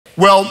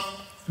Well,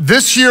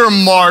 this year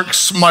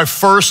marks my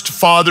first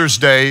Father's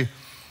Day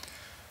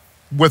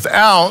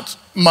without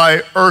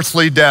my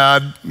earthly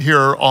dad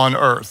here on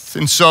earth.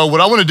 And so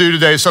what I want to do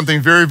today is something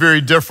very,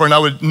 very different. I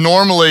would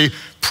normally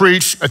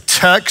preach a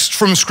text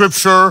from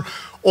Scripture,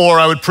 or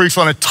I would preach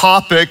on a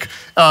topic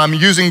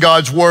using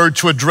God's word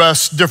to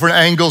address different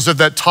angles of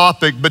that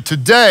topic. But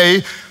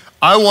today,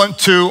 I want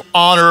to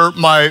honor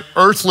my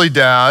earthly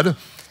dad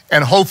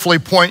and hopefully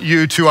point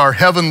you to our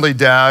heavenly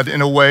dad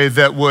in a way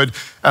that would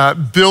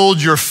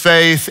build your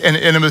faith and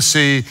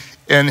intimacy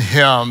in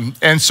him.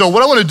 And so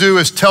what I want to do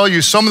is tell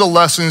you some of the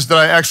lessons that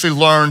I actually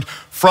learned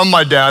from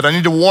my dad. I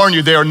need to warn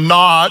you, they are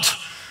not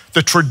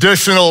the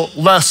traditional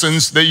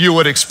lessons that you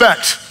would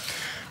expect,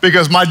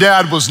 because my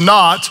dad was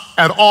not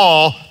at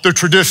all the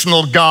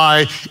traditional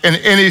guy in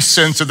any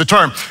sense of the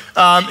term.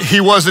 He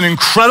was an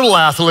incredible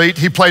athlete.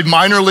 He played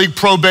minor league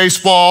pro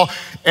baseball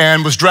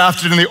and was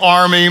drafted in the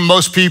Army.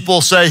 Most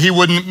people say he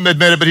wouldn't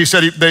admit it, but he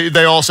said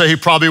they all say he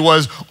probably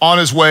was on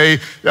his way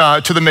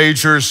to the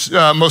majors,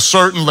 most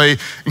certainly.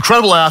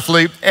 Incredible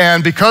athlete,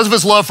 and because of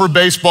his love for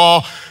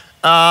baseball,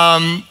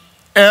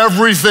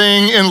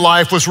 everything in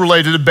life was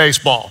related to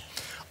baseball.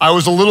 I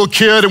was a little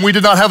kid and we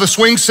did not have a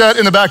swing set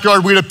in the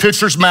backyard. We had a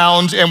pitcher's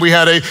mound and we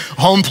had a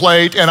home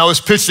plate, and I was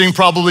pitching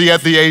probably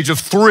at the age of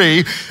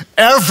 3.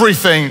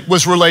 Everything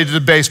was related to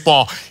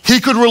baseball.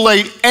 He could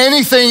relate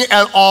anything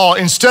at all.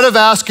 Instead of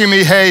asking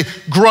me, hey,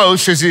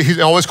 Gross,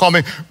 he always called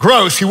me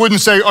Gross, he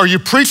wouldn't say, are you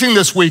preaching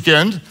this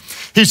weekend?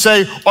 He'd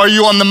say, are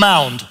you on the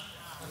mound?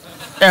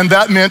 And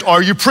that meant,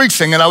 are you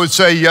preaching? And I would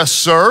say, yes,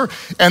 sir.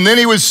 And then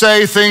he would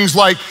say things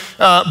like,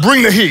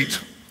 bring the heat,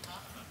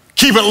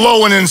 keep it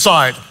low and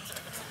inside.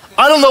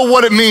 I don't know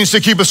what it means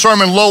to keep a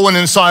sermon low and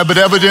inside, but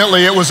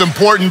evidently it was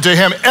important to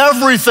him.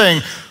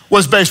 Everything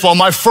was baseball.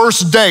 My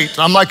first date,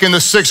 I'm like in the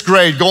 6th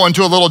grade going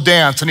to a little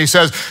dance, and he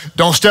says,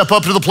 don't step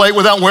up to the plate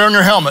without wearing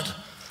your helmet.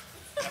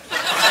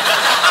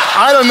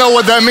 I don't know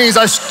what that means.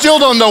 I still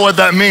don't know what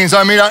that means.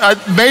 I mean,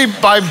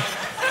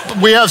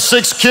 we have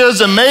 6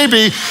 kids, and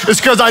maybe it's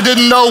because I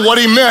didn't know what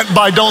he meant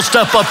by don't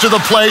step up to the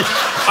plate.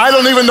 I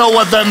don't even know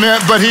what that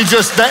meant, but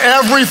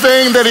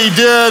everything that he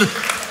did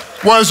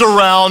was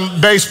around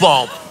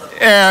baseball.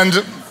 And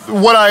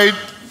what I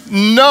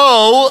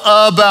know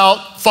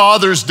about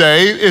Father's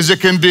Day is it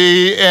can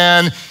be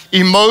an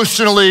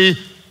emotionally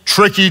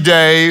tricky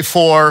day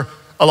for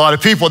a lot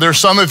of people. There's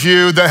some of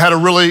you that had a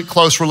really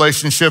close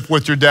relationship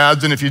with your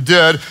dads, and if you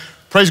did,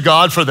 praise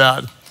God for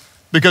that,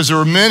 because there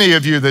were many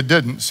of you that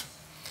didn't.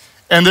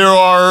 And there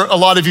are a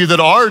lot of you that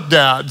are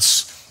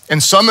dads,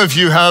 and some of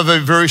you have a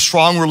very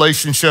strong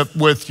relationship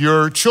with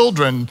your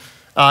children.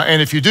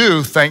 And if you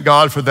do, thank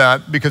God for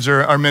that, because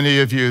there are many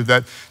of you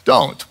that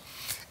don't.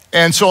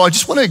 And so I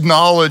just want to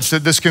acknowledge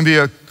that this can be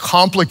a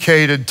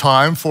complicated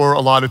time for a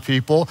lot of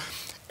people.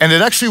 And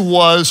it actually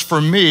was for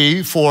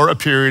me for a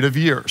period of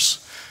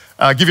years.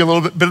 I'll give you a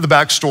little bit of the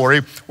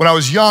backstory. When I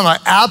was young, I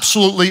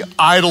absolutely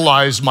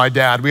idolized my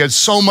dad. We had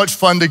so much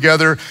fun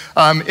together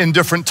in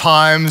different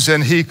times,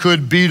 and he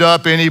could beat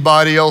up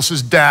anybody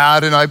else's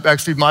dad, and I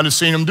actually might have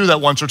seen him do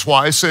that once or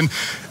twice. And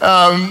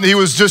he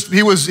was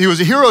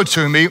a hero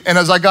to me. And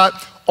as I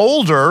got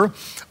older,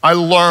 I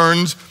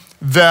learned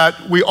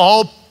that we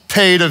all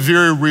paid a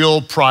very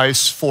real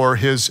price for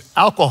his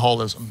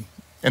alcoholism.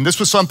 And this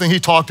was something he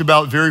talked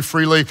about very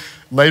freely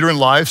later in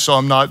life, so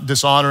I'm not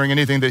dishonoring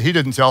anything that he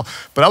didn't tell.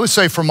 But I would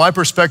say from my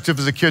perspective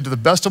as a kid, to the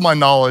best of my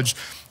knowledge,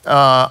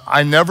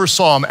 I never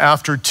saw him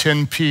after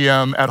 10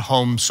 p.m. at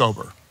home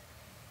sober.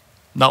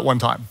 Not one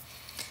time.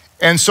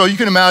 And so you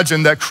can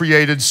imagine that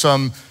created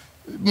some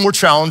more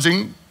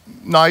challenging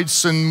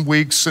nights and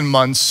weeks and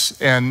months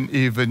and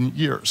even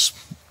years.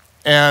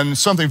 And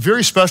something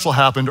very special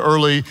happened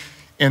early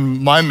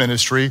in my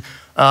ministry.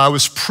 I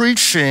was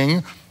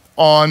preaching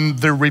on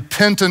the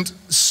repentant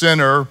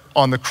sinner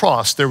on the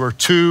cross. There were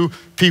 2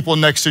 people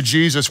next to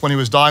Jesus when he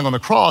was dying on the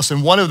cross,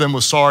 and one of them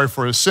was sorry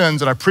for his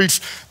sins. And I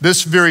preached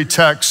this very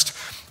text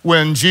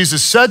when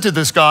Jesus said to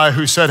this guy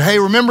who said, hey,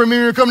 remember me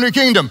when you come to your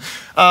kingdom.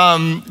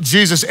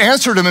 Jesus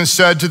answered him and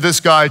said to this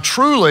guy,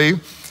 truly,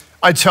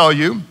 I tell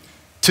you,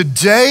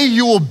 today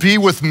you will be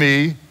with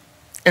me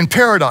in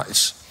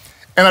paradise.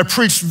 And I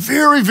preached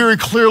very, very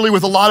clearly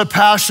with a lot of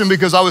passion,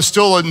 because I was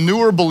still a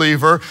newer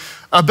believer,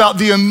 about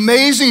the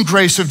amazing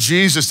grace of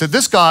Jesus, that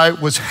this guy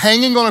was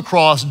hanging on a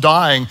cross,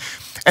 dying,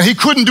 and he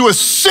couldn't do a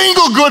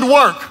single good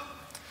work.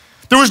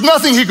 There was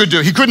nothing he could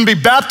do. He couldn't be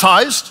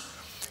baptized.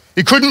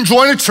 He couldn't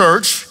join a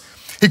church.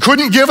 He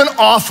couldn't give an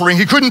offering.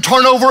 He couldn't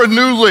turn over a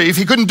new leaf.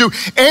 He couldn't do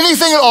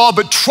anything at all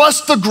but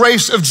trust the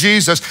grace of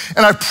Jesus.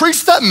 And I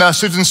preached that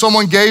message, and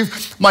someone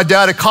gave my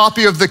dad a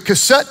copy of the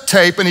cassette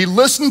tape, and he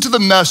listened to the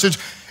message,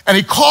 and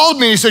he called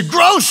me and he said,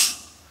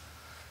 Gross,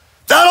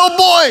 that old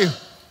boy,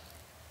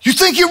 you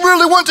think he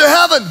really went to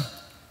heaven?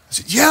 I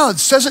said, yeah, it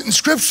says it in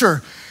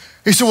Scripture.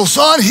 He said, well,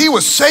 son, he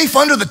was safe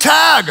under the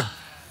tag.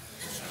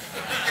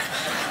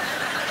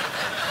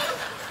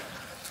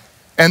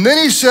 And then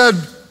he said,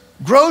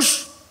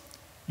 Gross,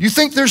 you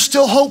think there's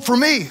still hope for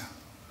me?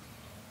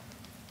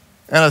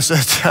 And I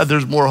said, Dad,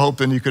 there's more hope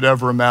than you could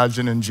ever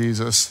imagine in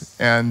Jesus.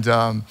 And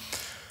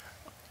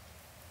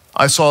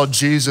I saw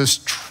Jesus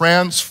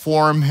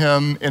transform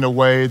him in a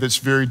way that's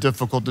very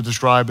difficult to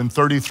describe. In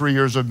 33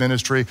 years of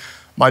ministry,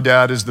 my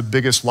dad is the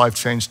biggest life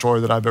change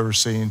story that I've ever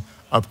seen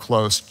up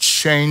close.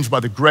 Changed by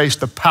the grace,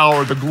 the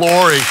power, the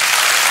glory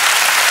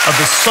of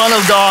the Son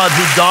of God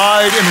who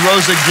died and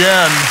rose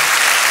again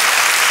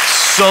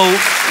so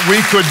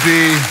we could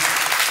be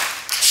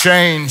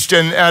changed.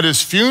 And at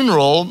his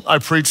funeral, I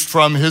preached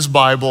from his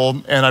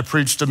Bible, and I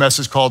preached a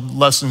message called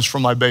Lessons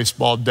from My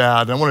Baseball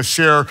Dad. And I want to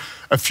share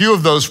a few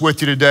of those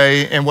with you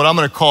today and what I'm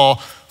going to call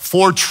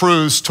 4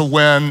 truths to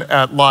win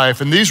at life.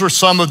 And these were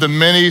some of the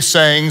many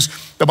sayings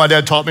that my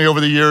dad taught me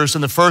over the years.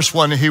 And the first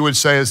one he would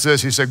say is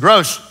this. He said,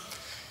 Gross,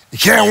 you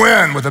can't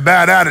win with a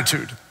bad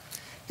attitude.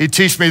 He'd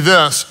teach me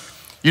this.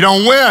 You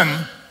don't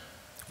win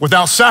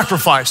without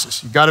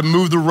sacrifices. You got to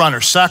move the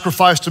runners,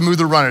 sacrifice to move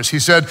the runners. He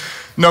said,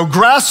 no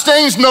grass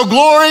stains, no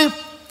glory,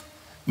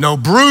 no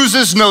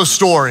bruises, no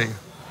story.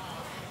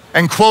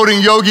 And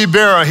quoting Yogi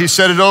Berra, he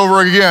said it over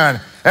again.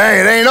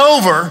 Hey, it ain't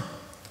over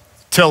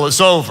till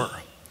it's over.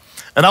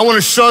 And I want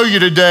to show you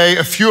today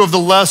a few of the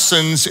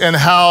lessons and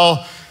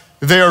how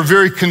they are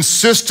very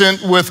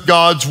consistent with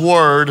God's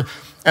word.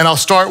 And I'll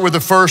start with the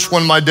first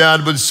one my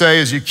dad would say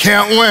is you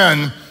can't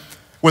win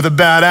with a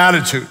bad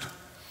attitude.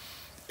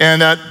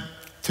 And at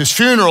his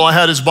funeral, I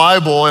had his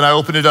Bible and I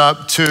opened it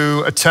up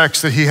to a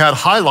text that he had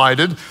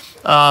highlighted.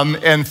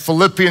 And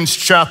Philippians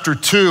chapter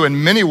 2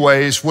 in many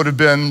ways would have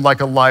been like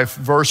a life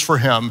verse for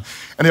him.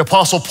 And the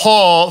Apostle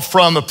Paul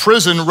from a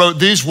prison wrote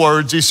these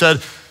words. He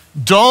said,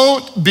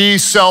 don't be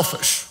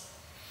selfish.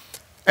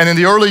 And in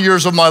the early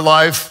years of my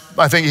life,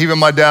 I think even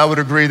my dad would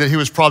agree that he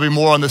was probably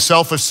more on the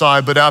selfish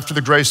side, but after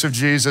the grace of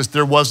Jesus,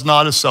 there was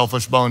not a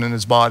selfish bone in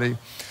his body.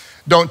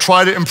 Don't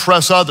try to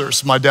impress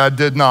others. My dad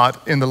did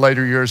not in the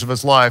later years of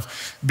his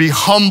life. Be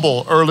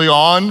humble early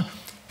on.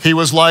 He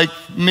was like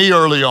me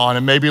early on,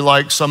 and maybe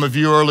like some of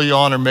you early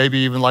on, or maybe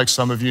even like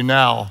some of you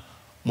now,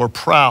 more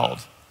proud.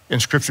 And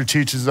Scripture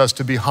teaches us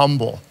to be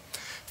humble.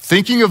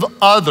 Thinking of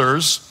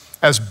others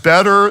as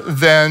better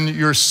than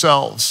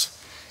yourselves.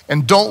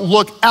 And don't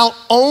look out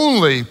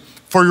only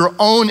for your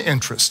own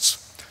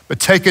interests, but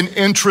take an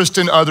interest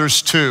in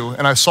others too.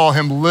 And I saw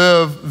him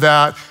live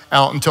that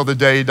out until the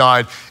day he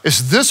died.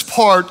 It's this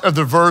part of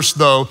the verse,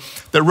 though,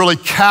 that really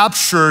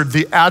captured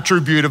the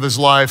attribute of his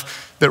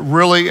life that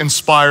really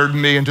inspired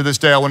me. And to this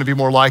day, I want to be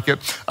more like him.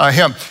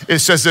 It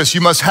says this,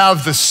 you must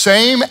have the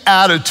same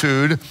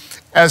attitude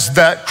as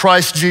that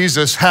Christ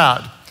Jesus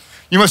had.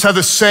 You must have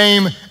the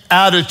same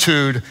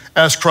attitude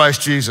as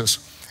Christ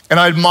Jesus. And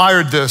I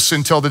admired this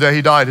until the day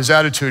he died, his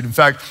attitude. In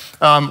fact,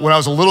 when I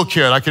was a little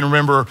kid, I can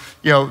remember,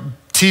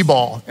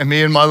 T-ball, and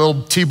me and my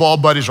little T-ball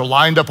buddies are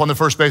lined up on the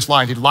first base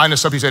line. He'd line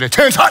us up, he'd say,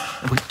 attention,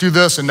 and we'd do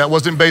this, and that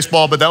wasn't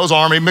baseball, but that was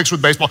Army mixed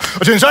with baseball,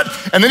 attention,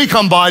 and then he'd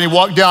come by and he'd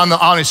walk down the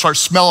aisle and he'd start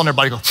smelling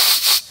everybody, go,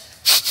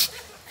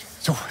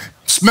 so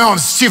smelling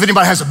to see if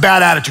anybody has a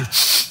bad attitude.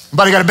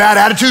 Anybody got a bad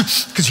attitude?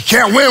 Because you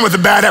can't win with a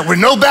bad attitude. With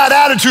no bad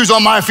attitudes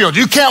on my field.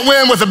 You can't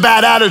win with a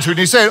bad attitude. And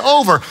he said it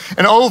over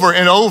and over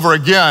and over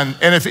again.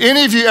 And if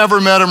any of you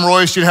ever met him,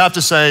 Royce, you'd have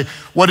to say,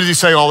 what did he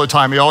say all the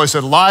time? He always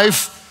said,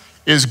 life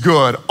is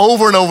good.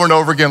 Over and over and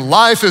over again,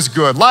 life is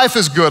good, life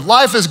is good,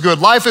 life is good,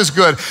 life is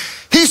good.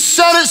 He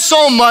said it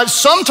so much,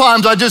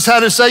 sometimes I just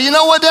had to say, you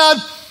know what, Dad?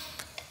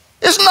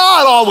 It's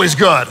not always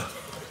good.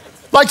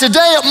 Like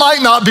today, it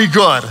might not be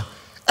good.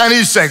 And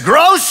he'd say,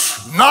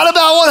 Gross, not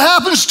about what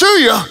happens to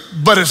you,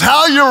 but it's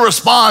how you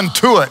respond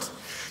to it.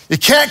 You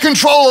can't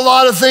control a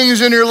lot of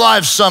things in your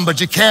life, son, but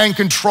you can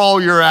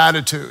control your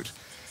attitude.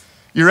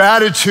 Your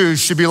attitude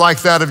should be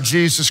like that of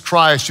Jesus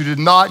Christ, who did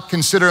not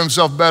consider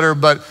himself better,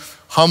 but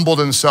humbled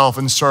himself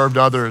and served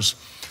others.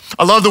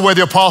 I love the way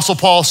the Apostle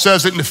Paul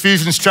says it in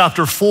Ephesians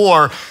chapter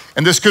 4,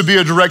 and this could be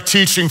a direct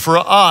teaching for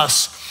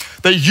us,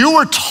 that you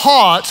were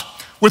taught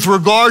with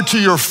regard to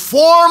your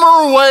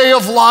former way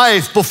of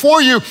life.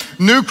 Before you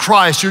knew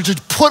Christ, you're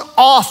to put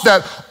off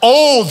that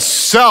old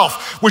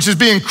self, which is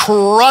being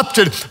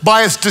corrupted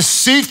by its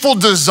deceitful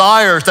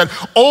desires. That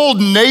old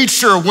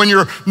nature, when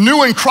you're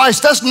new in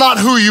Christ, that's not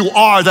who you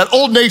are. That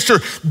old nature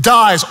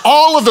dies.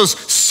 All of those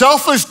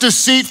selfish,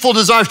 deceitful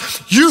desires,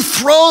 you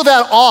throw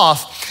that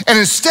off, and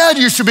instead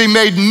you should be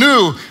made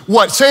new.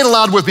 What? Say it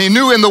aloud with me.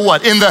 New in the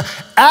what? In the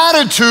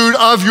attitude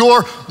of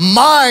your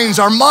minds.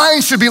 Our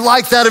minds should be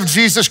like that of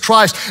Jesus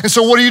Christ. And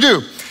so what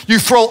do? You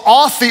throw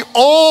off the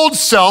old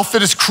self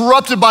that is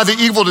corrupted by the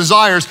evil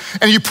desires,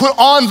 and you put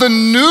on the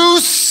new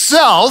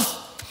self,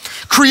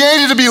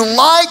 created to be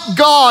like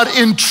God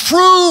in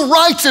true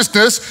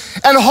righteousness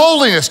and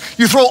holiness.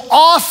 You throw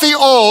off the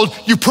old,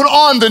 you put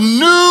on the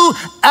new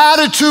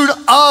attitude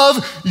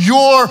of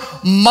your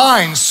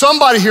mind.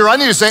 Somebody here, I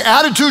need to say,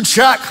 attitude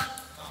check.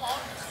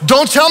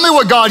 Don't tell me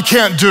what God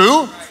can't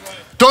do.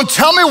 Don't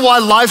tell me why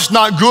life's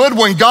not good.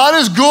 When God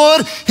is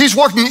good, he's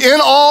working in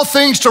all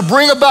things to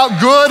bring about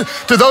good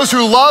to those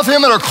who love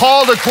him and are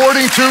called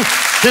according to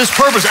his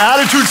purpose.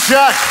 Attitude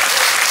check.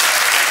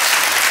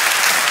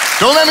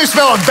 Don't let me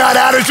smell a bad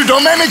attitude.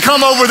 Don't make me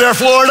come over there,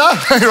 Florida,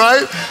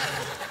 right?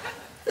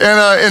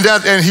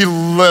 And he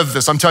lived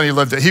this. I'm telling you, he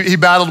lived it. He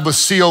battled with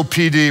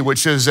COPD,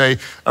 which is a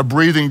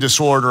breathing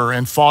disorder,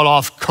 and fought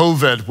off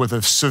COVID with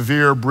a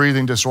severe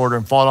breathing disorder,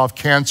 and fought off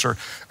cancer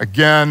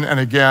again and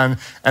again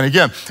and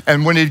again.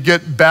 And when he'd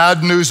get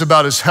bad news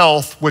about his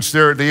health, which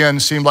there at the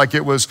end seemed like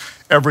it was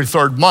every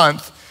third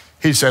month,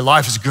 he'd say,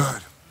 life is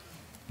good.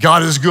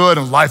 God is good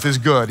and life is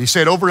good. He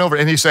said over and over,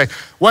 and he'd say,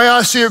 way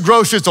I see it,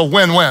 Grosh, it's a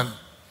win-win.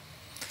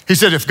 He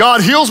said, if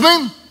God heals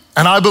me,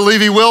 and I believe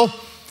he will,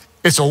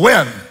 it's a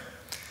win.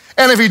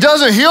 And if he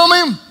doesn't heal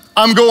me,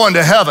 I'm going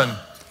to heaven.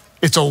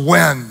 It's a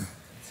win.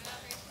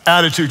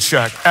 Attitude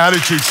check,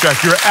 attitude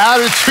check. Your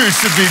attitude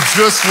should be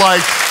just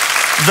like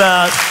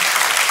that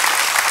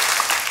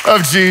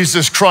of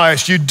Jesus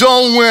Christ. You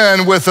don't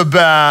win with a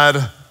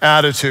bad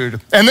attitude.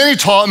 And then he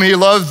taught me, he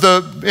loved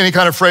any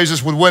kind of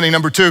phrases with winning.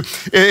 Number two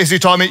is he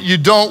taught me, you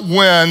don't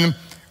win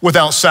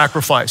without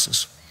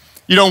sacrifices.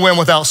 You don't win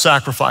without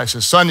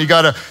sacrifices. Son, you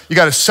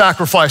gotta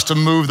sacrifice to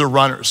move the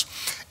runners.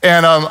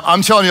 And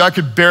I'm telling you, I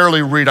could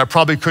barely read. I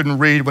probably couldn't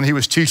read when he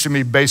was teaching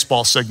me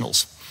baseball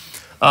signals.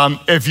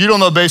 If you don't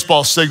know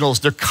baseball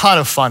signals, they're kind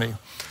of funny.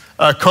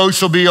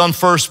 Coach will be on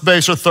first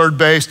base or third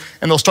base,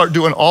 and they'll start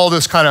doing all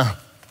this kind of.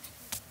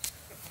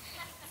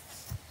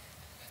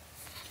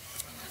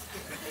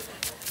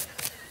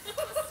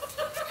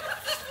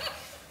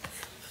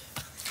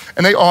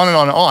 And they on and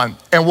on and on.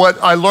 And what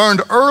I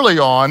learned early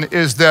on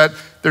is that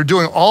they're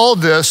doing all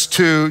this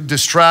to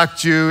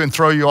distract you and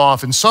throw you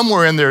off. And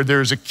somewhere in there,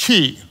 there's a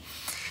key.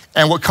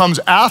 And what comes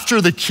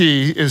after the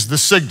key is the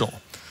signal.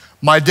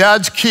 My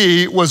dad's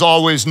key was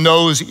always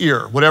nose,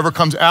 ear. Whatever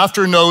comes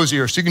after nose,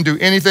 ear. So you can do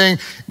anything,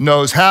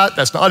 nose, hat,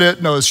 that's not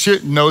it.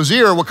 Nose,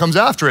 ear, what comes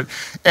after it.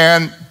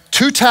 And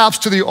 2 taps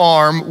to the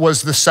arm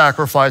was the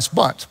sacrifice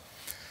bunt.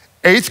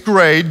 8th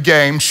grade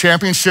game,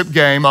 championship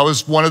game, I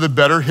was one of the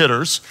better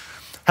hitters.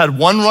 Had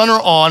 1 runner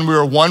on, we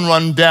were 1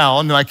 run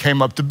down, and I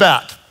came up to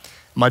bat.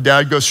 My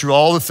dad goes through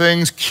all the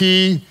things,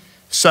 key,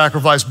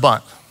 sacrifice,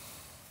 bunt.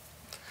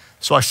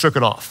 So I shook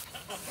it off.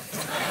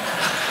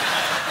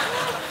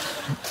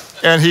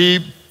 And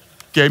he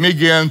gave me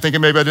again, thinking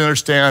maybe I didn't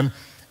understand,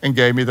 and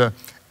gave me and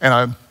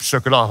I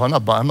shook it off.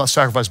 I'm not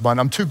sacrifice bunt,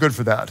 I'm too good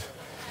for that.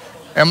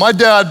 And my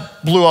dad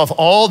blew off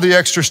all the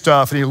extra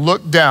stuff, and he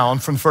looked down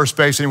from first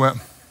base, and he went,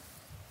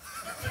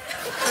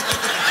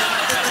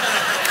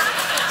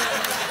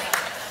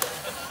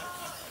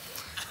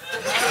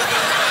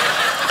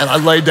 and I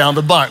laid down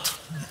the bunt.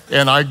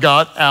 And I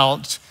got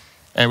out,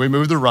 and we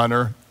moved the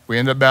runner. We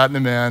ended up batting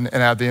him in,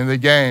 and at the end of the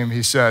game,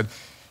 he said,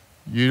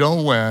 you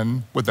don't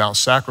win without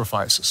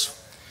sacrifices.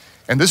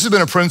 And this has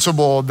been a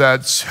principle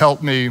that's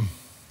helped me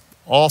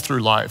all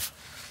through life.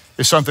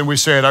 It's something we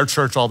say at our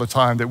church all the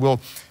time, that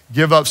we'll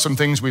give up some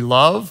things we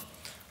love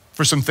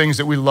for some things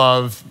that we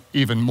love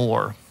even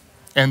more.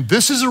 And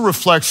this is a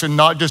reflection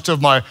not just of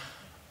my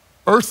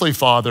earthly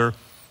father,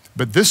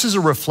 but this is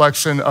a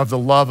reflection of the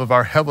love of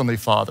our heavenly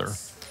Father.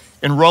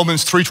 In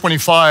Romans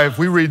 3:25,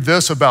 we read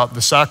this about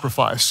the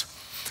sacrifice.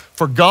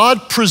 For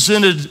God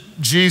presented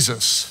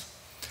Jesus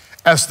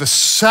as the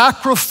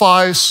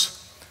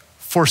sacrifice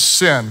for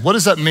sin. What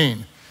does that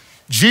mean?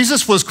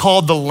 Jesus was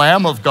called the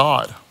Lamb of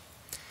God.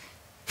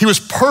 He was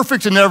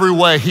perfect in every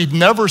way. He'd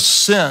never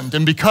sinned.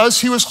 And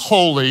because he was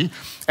holy,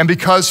 and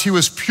because he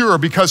was pure,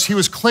 because he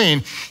was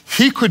clean,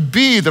 he could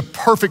be the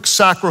perfect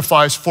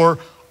sacrifice for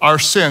our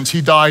sins.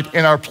 He died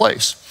in our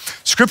place.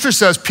 Scripture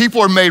says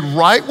people are made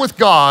right with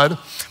God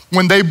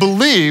when they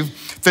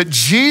believe that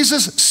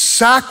Jesus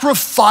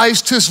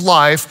sacrificed his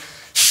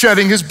life,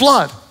 shedding his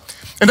blood.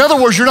 In other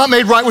words, you're not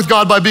made right with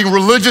God by being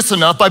religious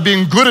enough, by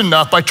being good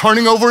enough, by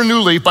turning over a new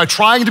leaf, by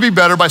trying to be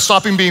better, by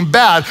stopping being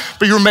bad,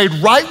 but you're made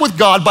right with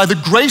God by the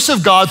grace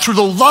of God, through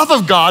the love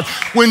of God,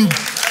 when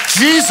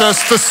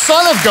Jesus, the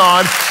Son of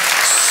God,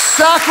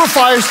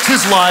 sacrificed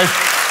his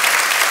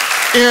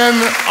life in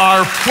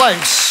our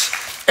place.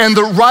 And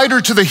the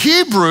writer to the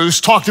Hebrews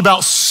talked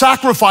about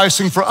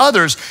sacrificing for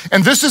others.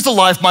 And this is the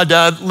life my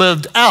dad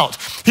lived out.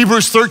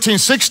 Hebrews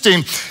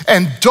 13:16.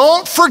 And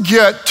don't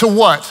forget to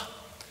what?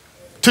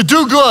 To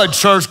do good,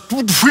 church.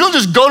 We don't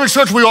just go to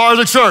church, we are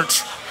the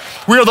church.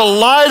 We are the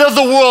light of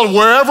the world.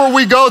 Wherever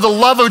we go, the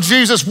love of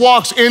Jesus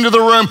walks into the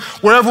room.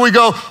 Wherever we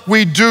go,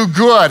 we do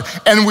good.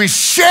 And we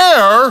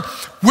share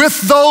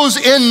with those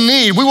in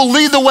need. We will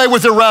lead the way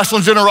with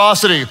irrational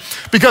generosity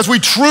because we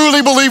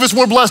truly believe it's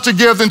more blessed to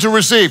give than to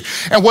receive.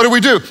 And what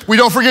do? We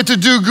don't forget to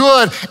do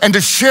good and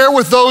to share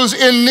with those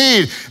in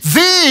need.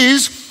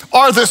 These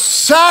are the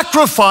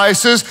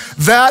sacrifices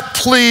that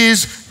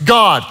please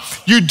God.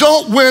 You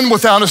don't win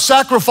without a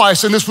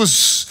sacrifice, and this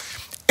was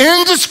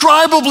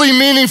indescribably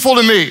meaningful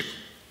to me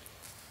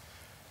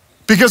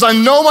because I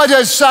know my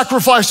dad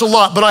sacrificed a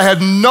lot, but I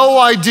had no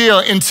idea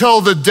until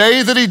the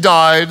day that he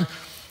died.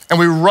 And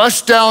we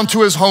rushed down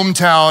to his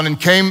hometown and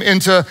came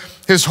into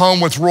his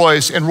home with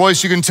Royce. And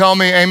Royce, you can tell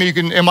me, Amy,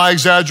 am I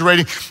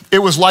exaggerating? It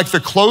was like the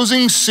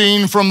closing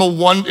scene from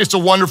It's a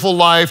Wonderful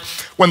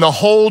Life when the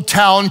whole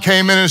town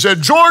came in and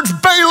said, George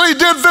Bailey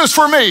did this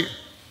for me.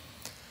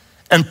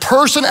 And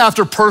person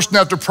after person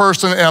after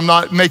person, and I'm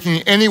not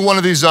making any one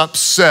of these up,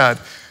 said,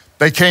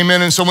 they came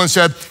in and someone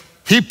said,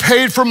 he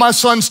paid for my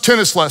son's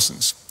tennis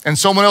lessons. And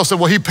someone else said,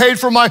 well, he paid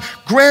for my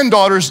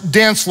granddaughter's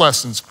dance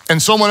lessons.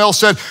 And someone else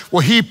said,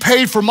 well, he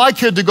paid for my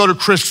kid to go to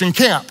Christian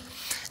camp.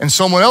 And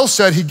someone else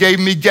said, he gave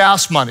me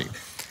gas money.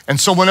 And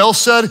someone else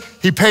said,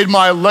 he paid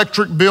my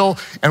electric bill.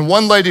 And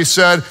one lady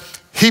said,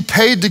 he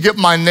paid to get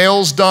my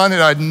nails done,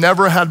 and I'd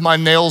never had my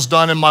nails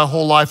done in my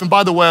whole life. And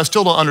by the way, I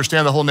still don't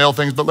understand the whole nail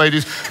things, but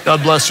ladies,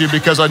 God bless you,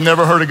 because I'd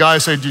never heard a guy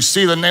say, do you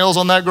see the nails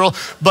on that girl?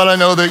 But I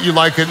know that you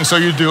like it, and so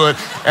you do it.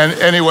 And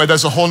anyway,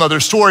 that's a whole nother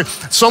story.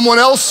 Someone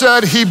else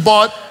said he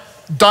bought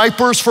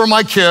diapers for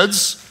my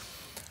kids.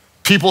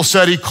 People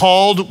said he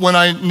called when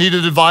I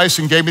needed advice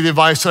and gave me the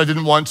advice that I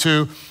didn't want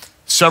to.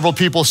 Several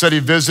people said he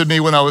visited me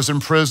when I was in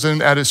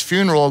prison. At his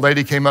funeral, a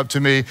lady came up to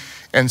me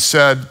and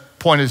said,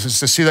 pointed to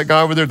see that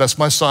guy over there, that's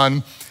my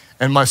son.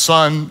 And my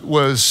son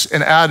was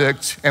an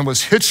addict and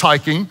was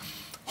hitchhiking,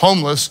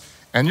 homeless.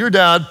 And your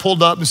dad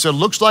pulled up and said,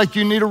 looks like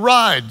you need a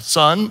ride,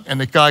 son. And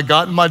the guy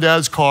got in my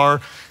dad's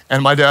car,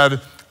 and my dad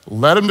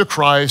led him to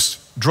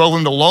Christ, drove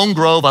him to Lone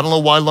Grove. I don't know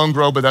why Lone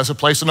Grove, but that's a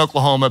place in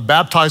Oklahoma.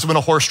 Baptized him in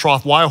a horse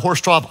trough. Why a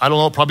horse trough? I don't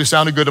know, it probably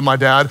sounded good to my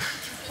dad.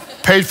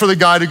 Paid for the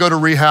guy to go to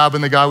rehab,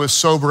 and the guy was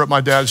sober at my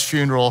dad's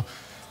funeral.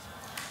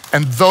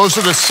 And those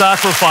are the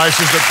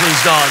sacrifices that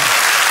please God.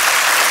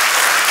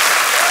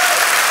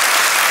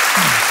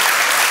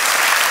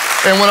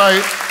 And when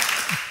I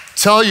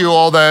tell you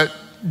all that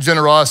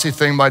generosity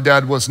thing, my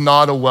dad was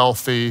not a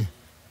wealthy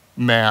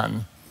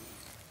man.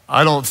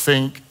 I don't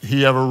think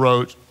he ever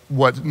wrote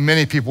what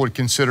many people would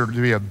consider to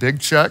be a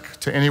big check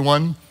to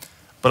anyone.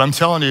 But I'm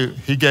telling you,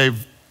 he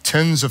gave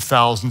tens of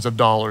thousands of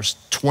dollars,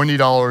 $20,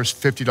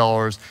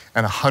 $50,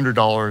 and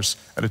 $100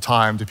 at a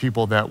time to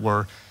people that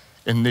were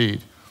in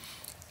need.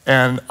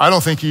 And I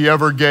don't think he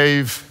ever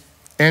gave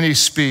any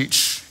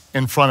speech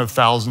in front of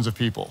thousands of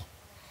people.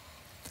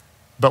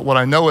 But what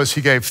I know is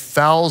he gave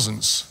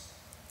thousands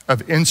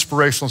of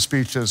inspirational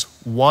speeches,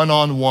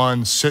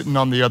 one-on-one, sitting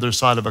on the other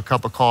side of a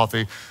cup of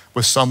coffee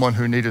with someone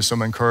who needed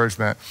some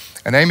encouragement.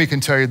 And Amy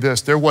can tell you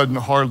this, there wasn't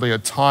hardly a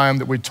time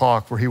that we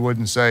talked where he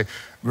wouldn't say,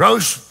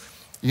 Gross,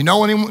 you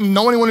know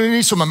anyone who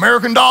needs some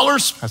American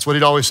dollars? That's what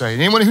he'd always say.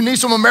 Anyone who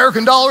needs some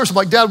American dollars? I'm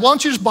like, Dad, why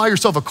don't you just buy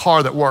yourself a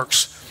car that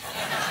works?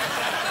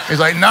 He's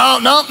like, no.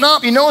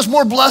 You know it's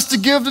more blessed to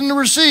give than to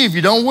receive.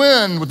 You don't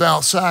win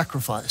without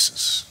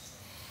sacrifices.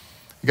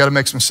 You got to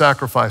make some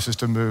sacrifices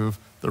to move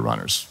the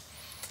runners.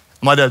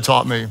 My dad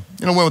taught me, you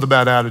don't win with a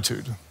bad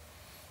attitude,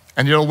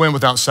 and you don't win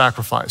without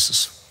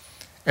sacrifices.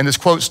 And this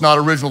quote's not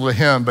original to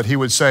him, but he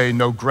would say,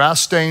 no grass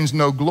stains,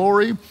 no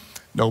glory,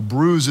 no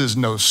bruises,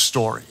 no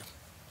story.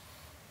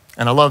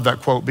 And I love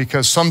that quote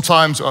because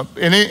sometimes,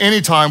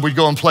 anytime we'd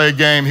go and play a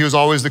game, he was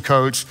always the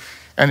coach,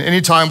 and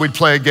anytime we'd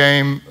play a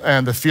game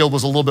and the field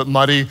was a little bit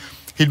muddy,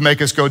 he'd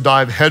make us go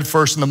dive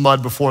headfirst in the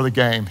mud before the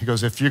game. He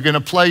goes, if you're gonna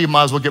play, you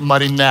might as well get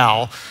muddy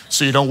now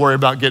so you don't worry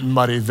about getting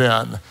muddy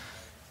then.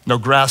 No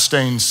grass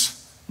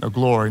stains, no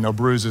glory, no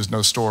bruises,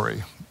 no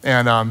story.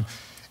 And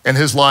in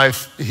his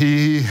life,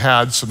 he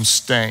had some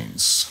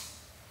stains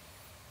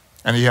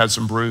and he had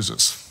some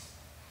bruises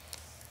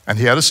and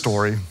he had a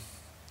story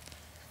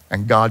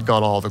and God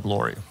got all the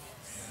glory.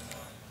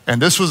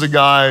 And this was a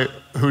guy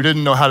who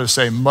didn't know how to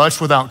say much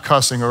without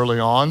cussing early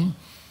on.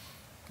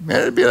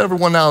 Man, it'd be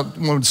everyone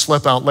would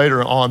slip out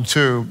later on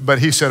too, but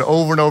he said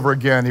over and over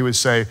again, he would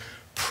say,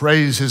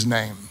 praise his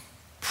name,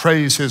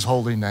 praise his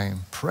holy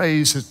name,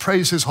 praise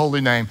his holy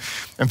name.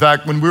 In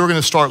fact, when we were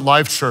gonna start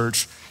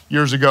Life.Church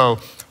years ago,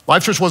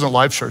 Life.Church wasn't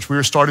Life.Church. We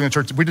were starting a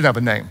church, we didn't have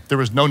a name. There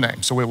was no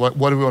name, so what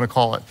do we wanna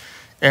call it?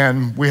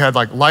 And we had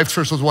like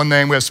Life.Church was one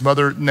name, we had some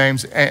other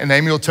names, and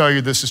Amy will tell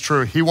you this is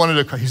true. He said,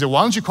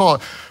 why don't you call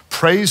it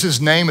praise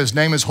his name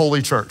is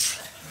Holy Church.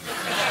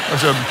 I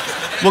said,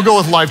 we'll go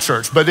with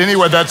Life.Church. But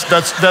anyway,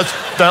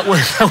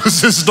 that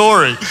was his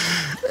story.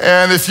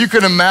 And if you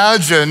can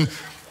imagine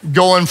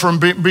going from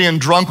being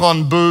drunk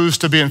on booze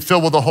to being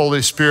filled with the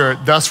Holy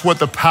Spirit, that's what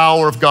the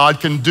power of God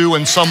can do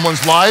in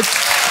someone's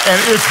life.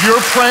 And if you're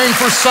praying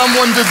for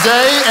someone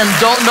today and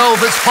don't know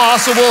if it's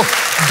possible,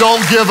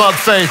 don't give up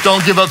faith.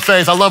 Don't give up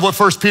faith. I love what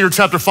 1 Peter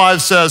chapter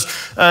 5 says.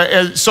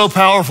 It's so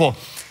powerful.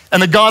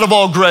 And the God of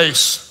all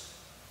grace,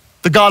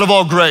 the God of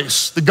all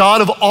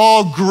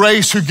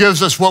grace who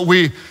gives us what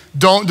we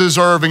don't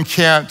deserve and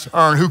can't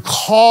earn, who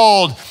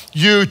called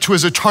you to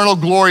his eternal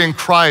glory in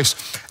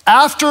Christ.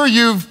 After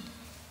you've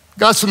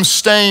got some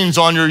stains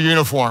on your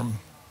uniform,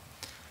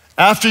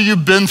 after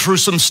you've been through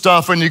some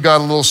stuff and you got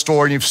a little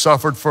story and you've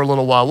suffered for a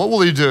little while, what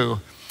will he do?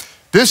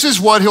 This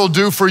is what he'll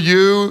do for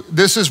you.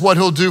 This is what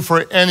he'll do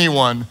for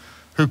anyone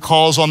who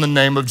calls on the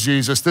name of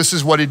Jesus. This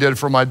is what he did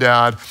for my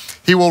dad.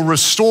 He will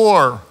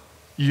restore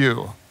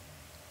you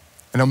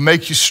and he'll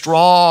make you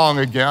strong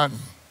again.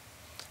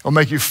 He'll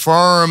make you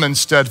firm and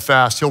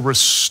steadfast. He'll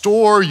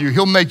restore you.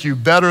 He'll make you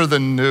better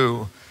than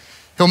new.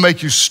 He'll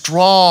make you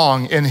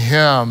strong in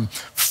him,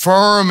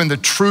 firm in the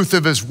truth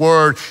of his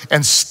word,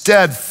 and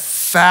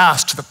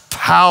steadfast to the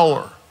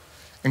power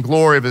and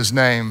glory of his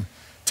name.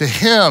 To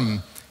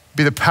him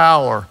be the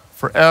power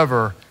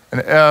forever and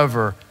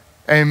ever.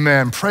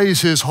 Amen.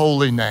 Praise his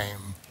holy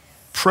name.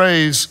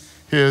 Praise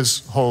his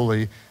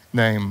holy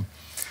name.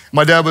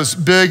 My dad was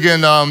big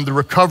in the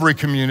recovery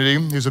community.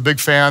 He was a big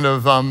fan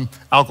of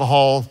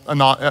Alcohol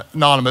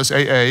Anonymous,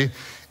 AA.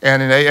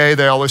 And in AA,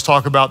 they always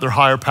talk about their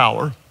higher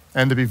power.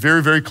 And to be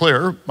very, very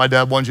clear, my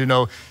dad wanted you to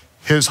know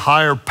his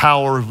higher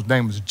power's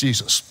name was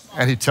Jesus.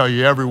 And he'd tell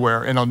you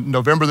everywhere. And on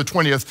November the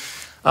 20th,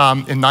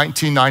 in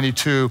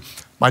 1992,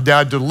 my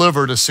dad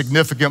delivered a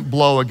significant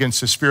blow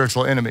against his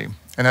spiritual enemy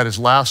and had his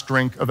last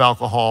drink of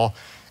alcohol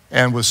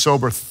and was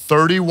sober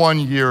 31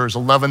 years,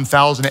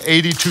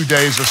 11,082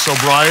 days of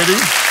sobriety.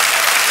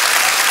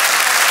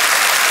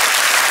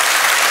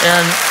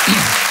 And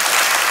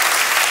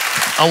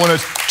I want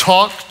to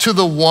talk to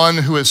the one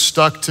who is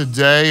stuck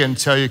today and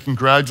tell you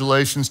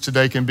congratulations,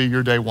 today can be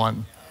your day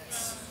one.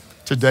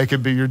 Today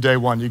could be your day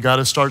one. You got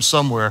to start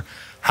somewhere.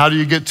 How do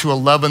you get to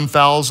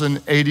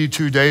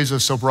 11,082 days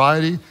of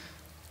sobriety?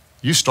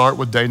 You start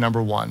with day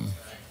number one.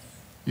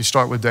 You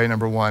start with day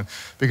number one.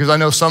 Because I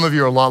know some of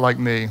you are a lot like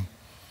me,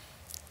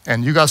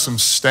 and you got some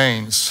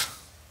stains,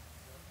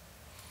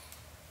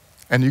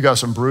 and you got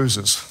some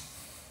bruises,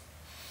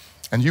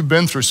 and you've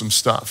been through some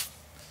stuff,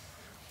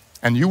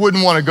 and you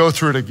wouldn't want to go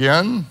through it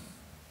again,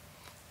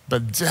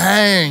 but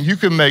dang, you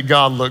can make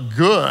God look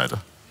good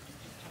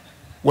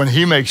when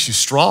he makes you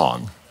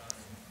strong,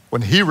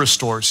 when he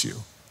restores you,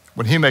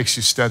 when he makes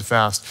you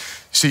steadfast.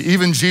 See,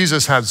 even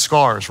Jesus had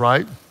scars,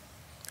 right?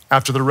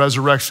 After the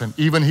resurrection,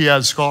 even he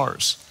had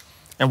scars.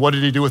 And what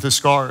did he do with his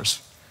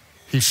scars?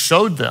 He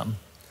showed them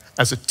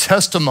as a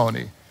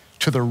testimony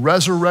to the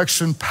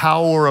resurrection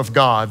power of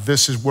God.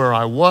 This is where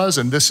I was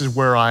and this is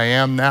where I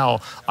am now.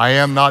 I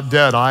am not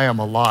dead, I am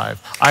alive.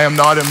 I am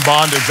not in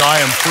bondage, I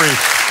am free.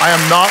 I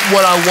am not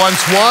what I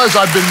once was.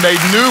 I've been made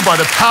new by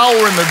the power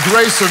and the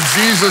grace of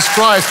Jesus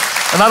Christ.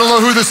 And I don't know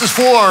who this is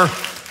for,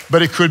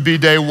 but it could be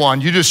day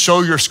one. You just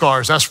show your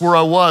scars. That's where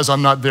I was,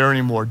 I'm not there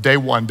anymore. Day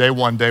one, day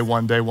one, day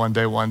one, day one,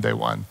 day one, day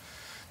one.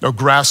 No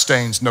grass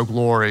stains, no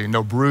glory,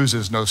 no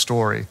bruises, no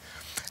story.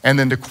 And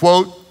then to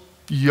quote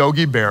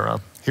Yogi Berra,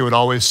 he would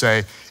always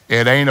say,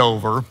 it ain't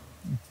over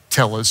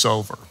till it's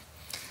over.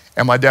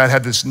 And my dad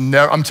had this,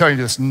 I'm telling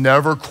you this,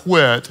 never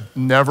quit,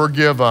 never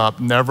give up,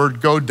 never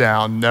go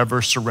down,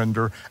 never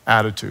surrender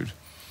attitude.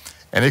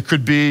 And it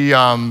could be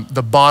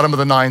the bottom of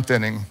the ninth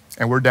inning,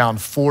 and we're down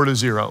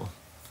 4-0.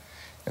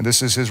 And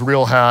this is his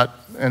real hat,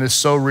 and it's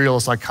so real,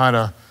 it's like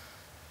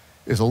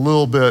is a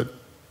little bit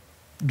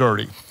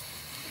dirty.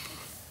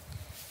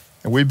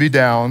 And we'd be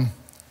down,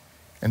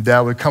 and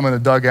Dad would come in the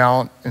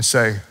dugout and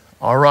say,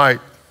 all right,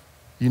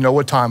 you know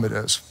what time it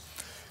is.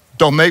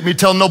 Don't make me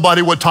tell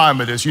nobody what time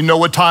it is. You know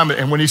what time it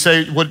is. And when he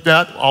say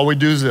that, all we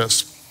do is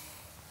this.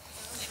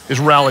 It's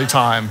rally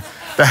time.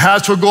 The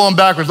hats were going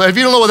backwards. If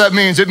you don't know what that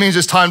means, it means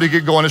it's time to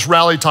get going. It's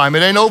rally time.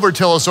 It ain't over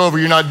till it's over.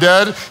 You're not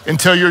dead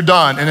until you're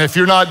done. And if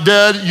you're not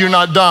dead, you're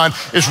not done.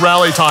 It's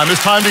rally time.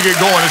 It's time to get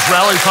going. It's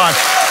rally time.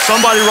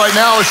 Somebody right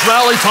now, it's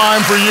rally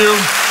time for you.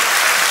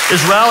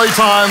 It's rally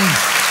time.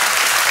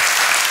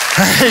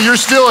 Hey, you're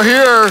still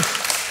here.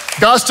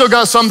 God still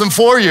got something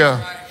for you.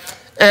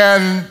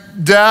 And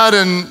Dad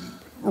and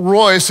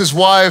Royce, his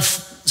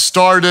wife,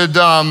 started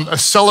a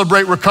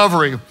Celebrate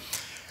Recovery.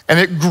 And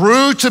it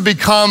grew to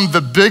become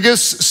the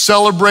biggest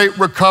Celebrate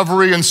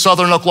Recovery in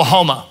Southern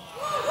Oklahoma.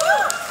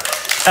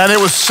 And it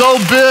was so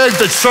big,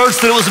 the church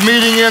that it was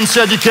meeting in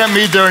said, you can't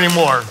meet there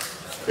anymore.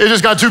 It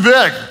just got too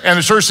big, and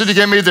the church said you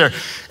can't meet there.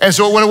 And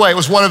so it went away. It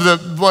was one of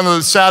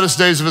the saddest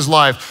days of his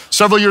life.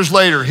 Several years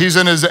later, he's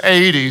in his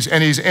 80s,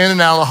 and he's in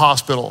and out of the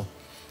hospital.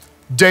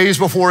 Days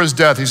before his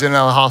death, he's in and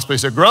out of the hospital. He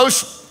said,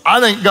 Gross, I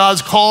think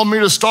God's called me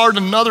to start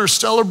another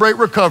Celebrate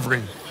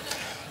Recovery.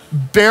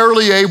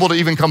 Barely able to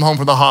even come home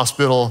from the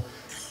hospital,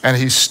 and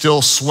he's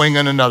still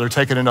swinging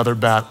taking another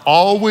bat.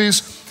 Always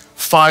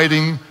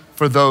fighting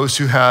for those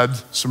who had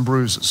some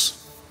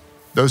bruises,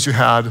 those who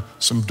had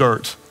some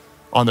dirt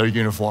on their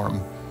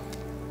uniform.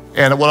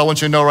 And what I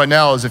want you to know right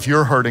now is if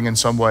you're hurting in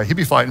some way, he'd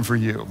be fighting for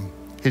you.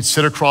 He'd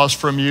sit across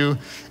from you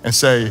and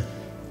say,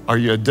 are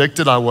you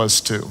addicted? I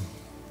was too.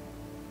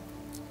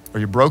 Are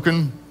you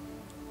broken?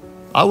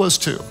 I was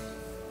too.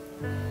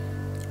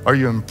 Are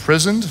you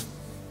imprisoned?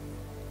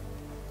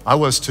 I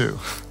was too.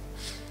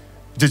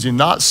 Did you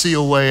not see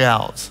a way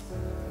out?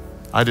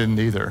 I didn't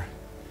either.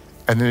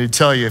 And then he'd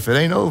tell you, if it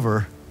ain't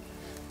over,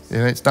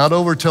 and it's not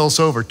over till it's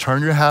over,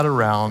 turn your hat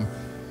around,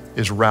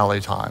 it's rally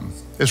time.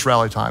 It's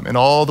rally time. And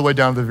all the way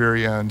down to the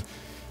very end,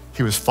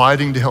 he was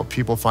fighting to help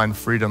people find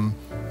freedom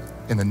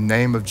in the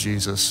name of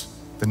Jesus,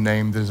 the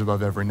name that is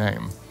above every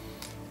name.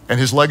 And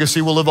his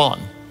legacy will live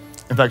on.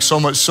 In fact, so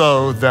much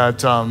so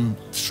that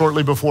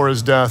shortly before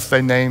his death,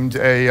 they named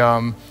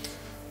a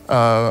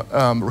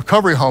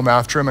recovery home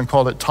after him and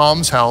called it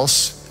Tom's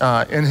House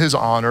in his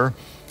honor.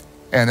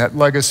 And that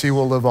legacy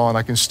will live on.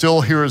 I can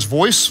still hear his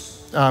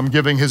voice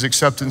giving his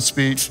acceptance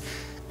speech.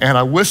 And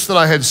I wish that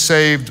I had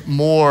saved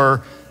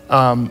more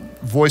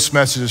voice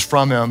messages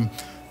from him,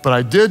 but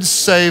I did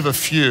save a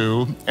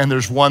few, and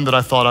there's one that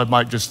I thought I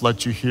might just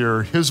let you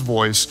hear his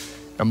voice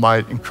and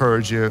might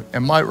encourage you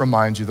and might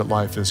remind you that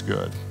life is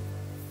good.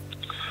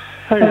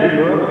 Hey,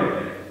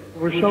 bro.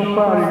 We're so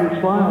proud of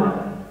you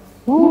flying.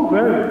 Woo,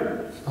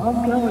 baby.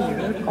 I'm telling you,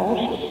 that's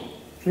awesome.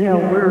 Yeah,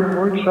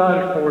 we're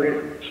excited for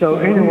you. So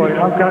anyway,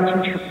 I've got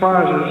some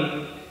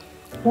surprises.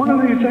 One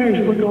of these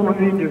days we're going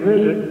to need to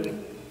visit,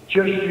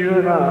 just you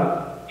and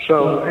I.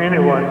 So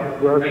anyway,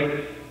 Rush,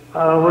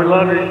 we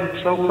love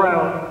you, so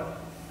proud.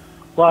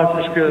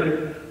 Life is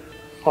good.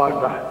 All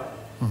right, bye.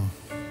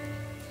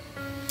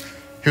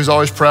 He was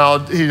always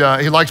proud. He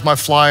liked my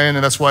flying,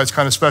 and that's why it's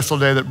kind of special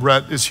today that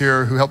Brett is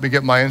here, who helped me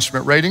get my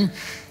instrument rating.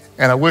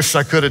 And I wish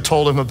I could have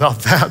told him about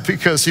that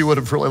because he would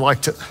have really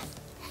liked it.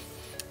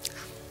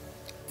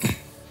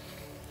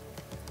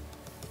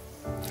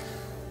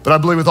 But I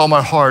believe with all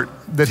my heart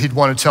that he'd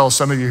want to tell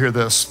some of you here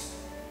this.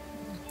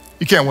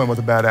 You can't win with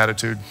a bad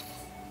attitude.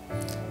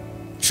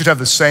 You should have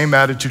the same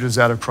attitude as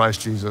that of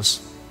Christ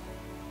Jesus.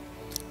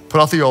 Put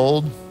off the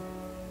old,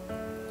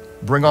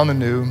 bring on the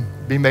new,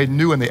 be made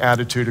new in the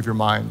attitude of your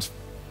mind.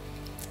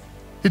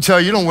 He'd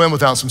tell you don't win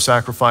without some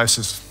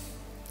sacrifices.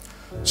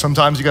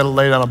 Sometimes you got to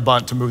lay down a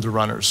bunt to move the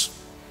runners.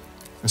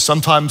 And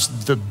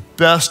sometimes the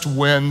best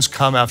wins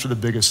come after the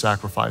biggest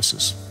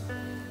sacrifices.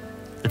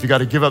 If you got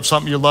to give up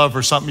something you love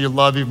or something you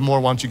love even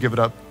more, why don't you give it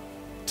up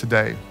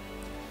today?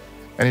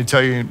 And he'd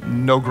tell you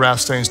no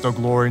grass stains, no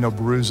glory, no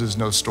bruises,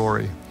 no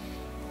story.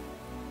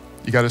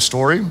 You got a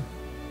story?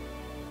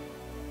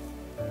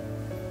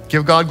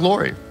 Give God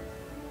glory.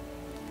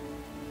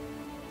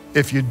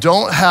 If you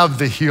don't have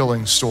the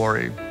healing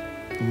story,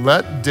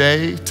 let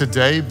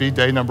today be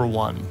day number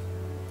 1.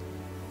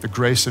 The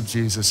grace of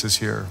Jesus is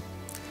here.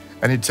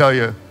 And he'd tell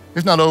you,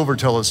 it's not over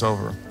till it's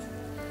over.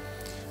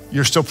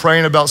 You're still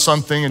praying about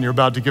something and you're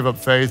about to give up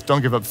faith,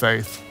 don't give up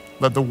faith.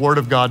 Let the word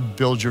of God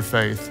build your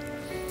faith.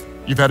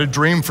 You've had a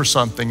dream for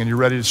something and you're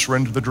ready to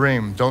surrender the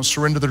dream. Don't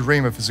surrender the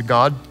dream. If it's a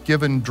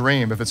God-given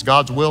dream, if it's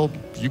God's will,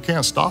 you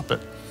can't stop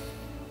it.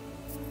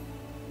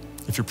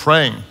 If you're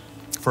praying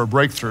for a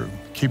breakthrough,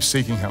 keep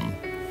seeking him.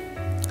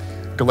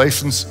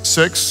 Galatians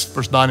 6,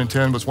 verse 9 and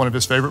 10 was one of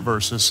his favorite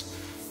verses.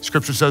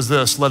 Scripture says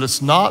this, let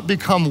us not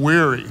become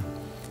weary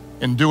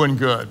in doing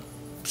good.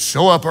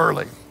 Show up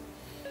early.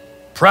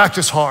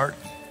 Practice hard,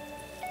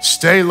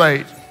 stay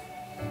late,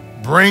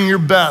 bring your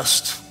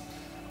best,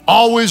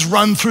 always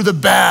run through the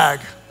bag.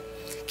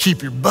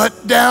 Keep your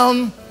butt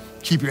down,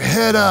 keep your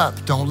head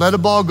up. Don't let a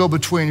ball go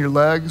between your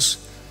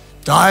legs.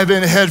 Dive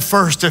in head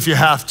first if you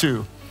have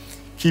to.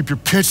 Keep your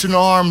pitching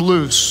arm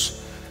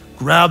loose.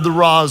 Grab the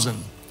rosin,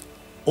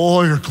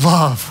 oil your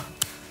glove.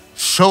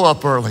 Show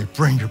up early,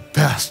 bring your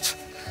best.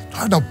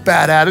 Don't have no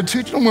bad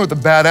attitude. You don't win with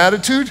a bad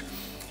attitude.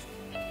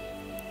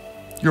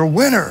 You're a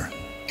winner.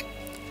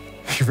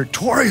 You're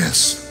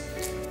victorious.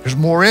 There's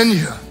more in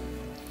you.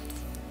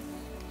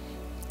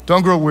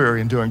 Don't grow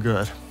weary in doing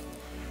good.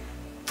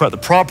 For at the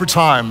proper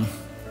time,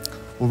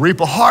 we'll reap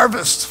a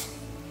harvest.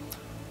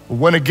 We'll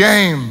win a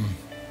game.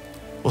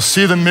 We'll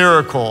see the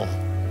miracle.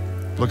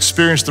 We'll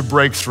experience the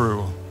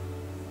breakthrough.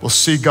 We'll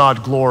see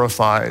God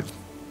glorified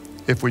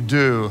if we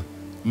do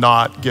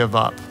not give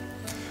up.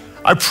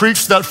 I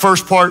preached that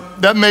first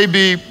part. That may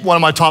be one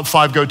of my top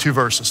 5 go-to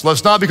verses.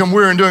 Let's not become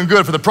weary in doing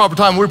good. For the proper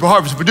time, we'll reap a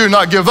harvest if we do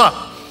not give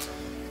up.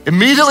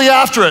 Immediately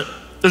after it,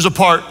 there's a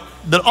part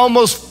that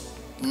almost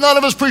none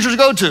of us preachers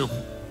go to.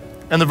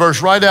 And the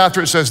verse right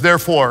after it says,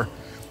 therefore,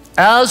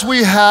 as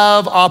we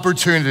have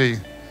opportunity,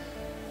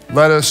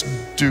 let us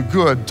do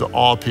good to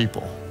all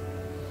people.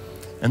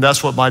 And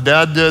that's what my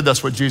dad did.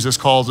 That's what Jesus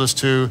calls us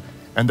to.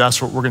 And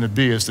that's what we're going to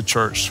be as the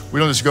church.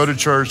 We don't just go to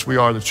church, we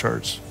are the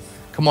church.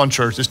 Come on,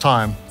 church, it's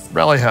time.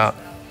 Rally hat.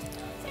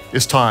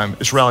 It's time,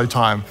 it's rally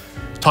time.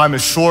 Time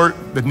is short,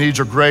 the needs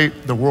are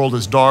great, the world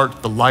is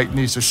dark, the light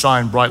needs to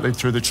shine brightly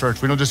through the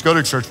church. We don't just go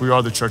to church, we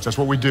are the church. That's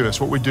what we do,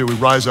 that's what we do. We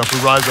rise up, we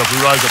rise up,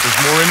 we rise up.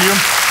 There's more in you,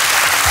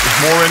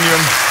 there's more in you,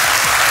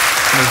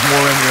 and there's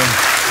more in you.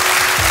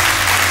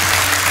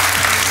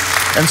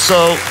 And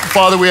so,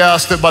 Father, we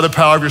ask that by the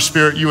power of your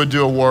Spirit, you would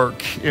do a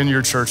work in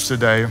your church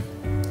today.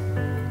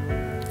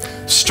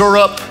 Stir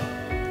up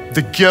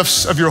the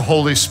gifts of your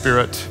Holy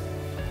Spirit.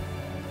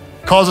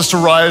 Cause us to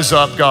rise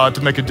up, God,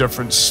 to make a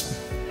difference.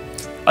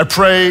 I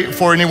pray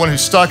for anyone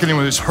who's stuck,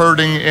 anyone who's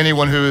hurting,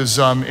 anyone who is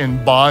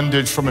in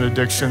bondage from an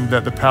addiction,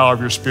 that the power of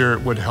your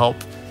Spirit would help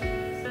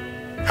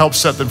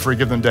set them free,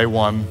 give them day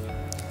 1.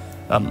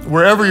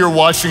 Wherever you're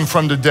watching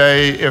from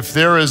today, if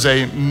there is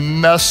a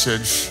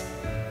message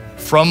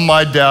from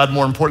my dad,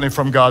 more importantly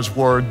from God's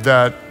word,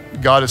 that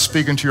God is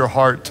speaking to your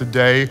heart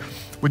today,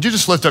 would you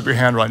just lift up your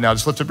hand right now?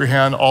 Just lift up your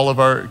hand. All of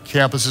our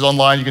campuses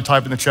online, you can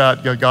type in the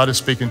chat, God is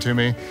speaking to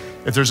me.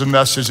 If there's a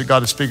message that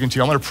God is speaking to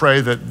you, I'm gonna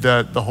pray that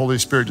the Holy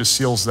Spirit just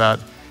seals that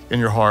in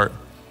your heart.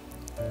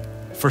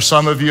 For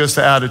some of you, it's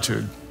the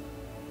attitude.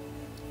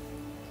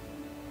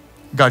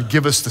 God,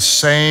 give us the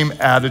same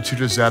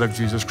attitude as that of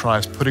Jesus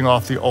Christ, putting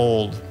off the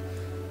old,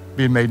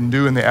 being made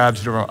new in the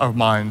attitude of our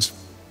minds.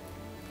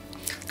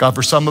 God,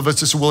 for some of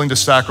us, it's willing to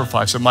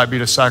sacrifice. It might be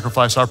to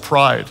sacrifice our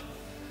pride,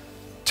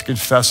 to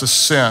confess a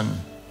sin,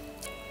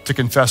 to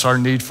confess our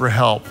need for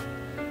help,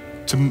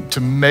 to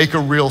make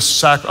a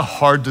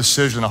hard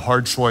decision, a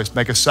hard choice,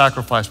 make a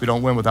sacrifice. We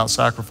don't win without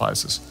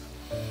sacrifices.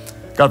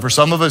 God, for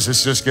some of us,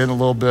 it's just getting a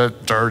little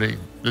bit dirty,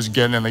 just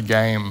getting in the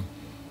game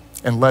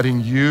and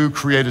letting you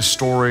create a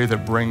story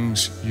that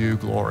brings you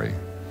glory.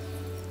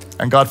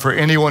 And God, for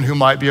anyone who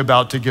might be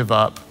about to give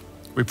up,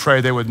 we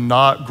pray they would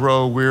not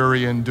grow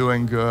weary in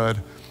doing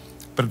good,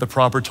 but at the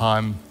proper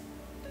time,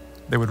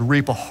 they would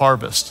reap a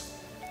harvest,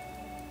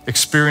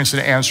 experience an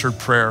answered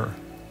prayer,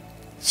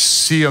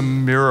 see a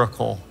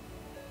miracle,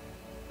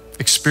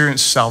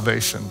 experience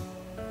salvation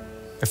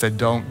if they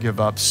don't give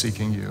up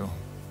seeking you.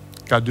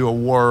 God, do a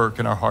work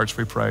in our hearts,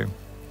 we pray.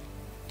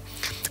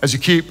 As you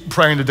keep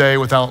praying today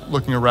without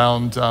looking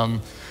around,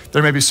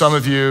 there may be some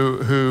of you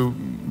who,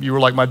 you were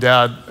like my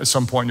dad at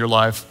some point in your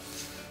life.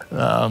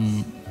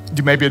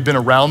 You maybe had been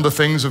around the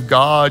things of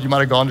God, you might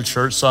have gone to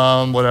church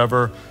some,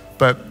 whatever,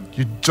 but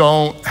you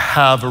don't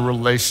have a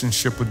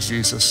relationship with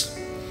Jesus.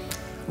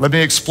 Let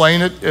me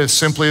explain it as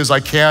simply as I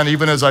can,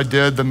 even as I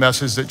did the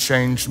message that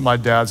changed my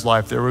dad's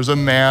life. There was a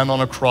man on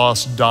a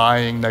cross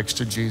dying next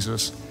to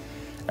Jesus,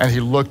 and he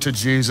looked to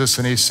Jesus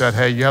and he said,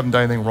 hey, you haven't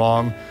done anything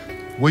wrong.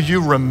 Will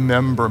you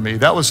remember me?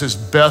 That was his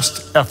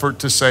best effort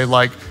to say,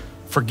 like,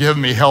 forgive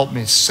me, help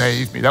me,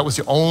 save me. That was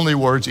the only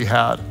words he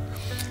had.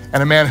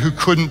 And a man who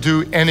couldn't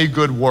do any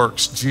good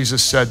works,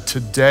 Jesus said,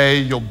 today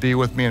you'll be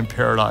with me in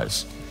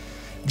paradise.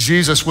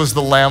 Jesus was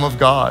the Lamb of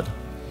God.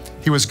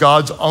 He was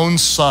God's own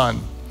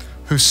son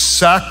who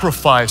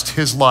sacrificed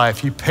his life.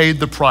 He paid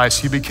the price.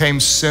 He became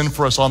sin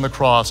for us on the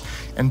cross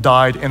and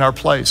died in our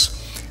place.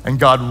 And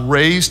God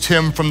raised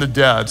him from the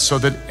dead so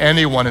that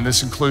anyone, and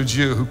this includes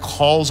you, who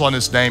calls on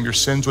his name, your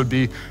sins would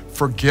be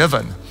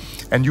forgiven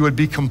and you would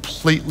be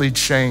completely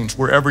changed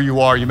wherever you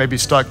are. You may be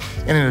stuck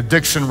in an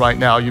addiction right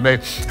now. You may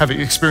have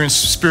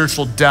experienced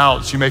spiritual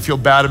doubts. You may feel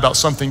bad about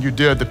something you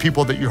did, the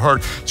people that you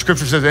hurt.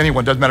 Scripture says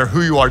anyone, doesn't matter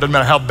who you are, doesn't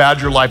matter how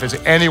bad your life is,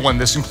 anyone,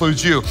 this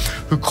includes you,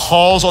 who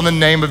calls on the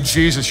name of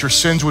Jesus, your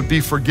sins would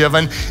be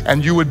forgiven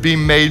and you would be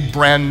made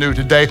brand new.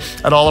 Today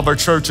at all of our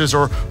churches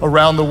or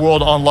around the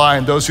world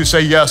online, those who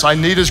say, yes, I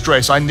need his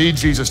grace, I need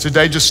Jesus.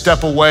 Today, just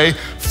step away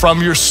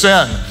from your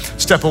sin.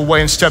 Step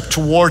away and step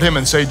toward him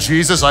and say,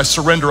 Jesus, I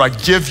surrender. I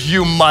give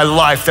you my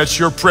life. That's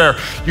your prayer.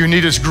 You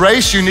need his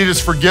grace. You need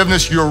his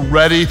forgiveness. You're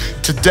ready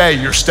today.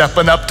 You're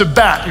stepping up to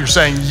bat. You're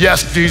saying,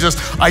 yes, Jesus,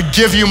 I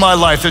give you my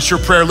life. That's your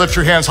prayer. Lift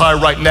your hands high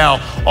right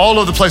now. All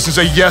over the place and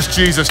say, yes,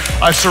 Jesus,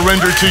 I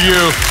surrender to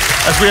you.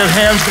 As we have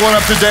hands going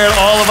up today at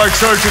all of our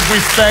churches, we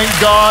thank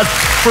God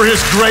for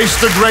his grace,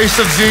 the grace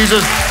of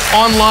Jesus.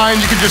 Online,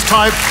 you can just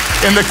type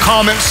in the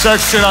comment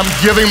section, I'm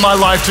giving my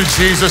life to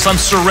Jesus. I'm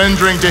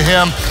surrendering to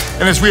him.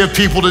 And as we have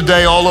people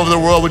today all over the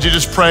world, would you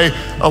just pray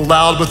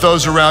aloud with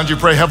those around you?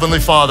 Pray, Heavenly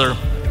Father,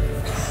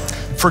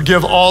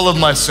 forgive all of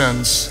my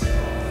sins.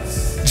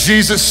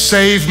 Jesus,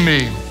 save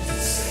me.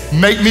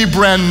 Make me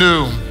brand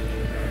new.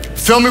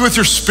 Fill me with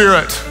your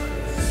spirit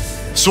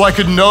so I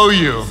could know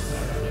you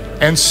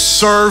and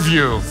serve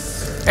you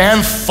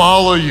and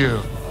follow you.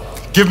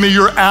 Give me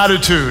your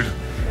attitude,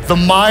 the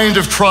mind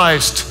of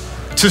Christ,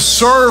 to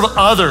serve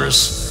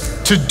others,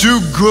 to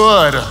do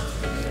good,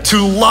 to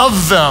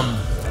love them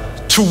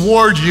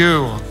toward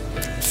you.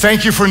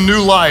 Thank you for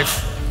new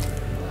life.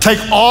 Take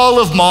all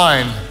of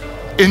mine.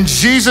 In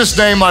Jesus'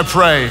 name I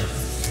pray.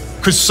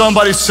 Could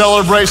somebody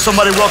celebrate,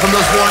 somebody welcome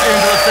those born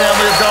into the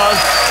family of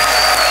God?